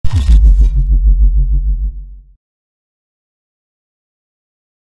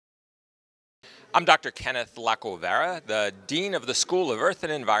I'm Dr. Kenneth Lacovara, the Dean of the School of Earth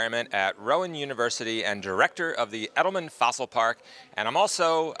and Environment at Rowan University and Director of the Edelman Fossil Park, and I'm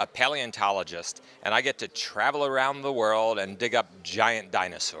also a paleontologist, and I get to travel around the world and dig up giant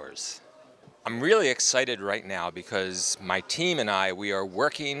dinosaurs. I'm really excited right now because my team and we are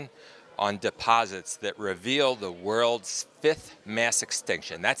working on deposits that reveal the world's fifth mass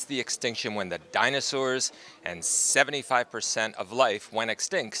extinction. That's the extinction when the dinosaurs and 75% of life went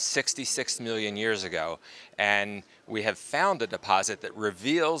extinct 66 million years ago. And we have found a deposit that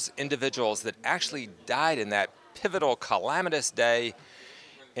reveals individuals that actually died in that pivotal calamitous day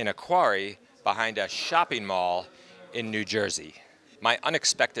in a quarry behind a shopping mall in New Jersey. My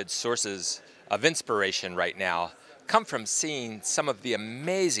unexpected sources of inspiration right now come from seeing some of the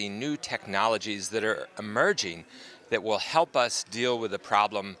amazing new technologies that are emerging that will help us deal with the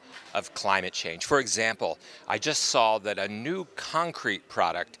problem of climate change. For example, I just saw that a new concrete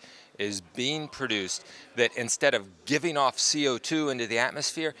product is being produced that instead of giving off CO2 into the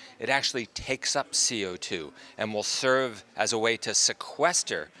atmosphere, it actually takes up CO2 and will serve as a way to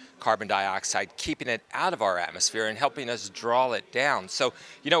sequester carbon dioxide, keeping it out of our atmosphere and helping us draw it down. So,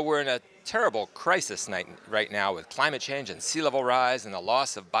 we're in a terrible crisis right now with climate change and sea level rise and the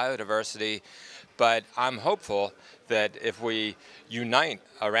loss of biodiversity. But I'm hopeful that if we unite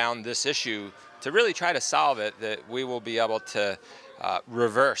around this issue to really try to solve it, that we will be able to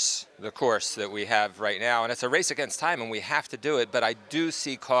reverse the course that we have right now. And it's a race against time and we have to do it, but I do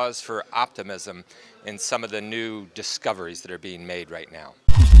see cause for optimism in some of the new discoveries that are being made right now.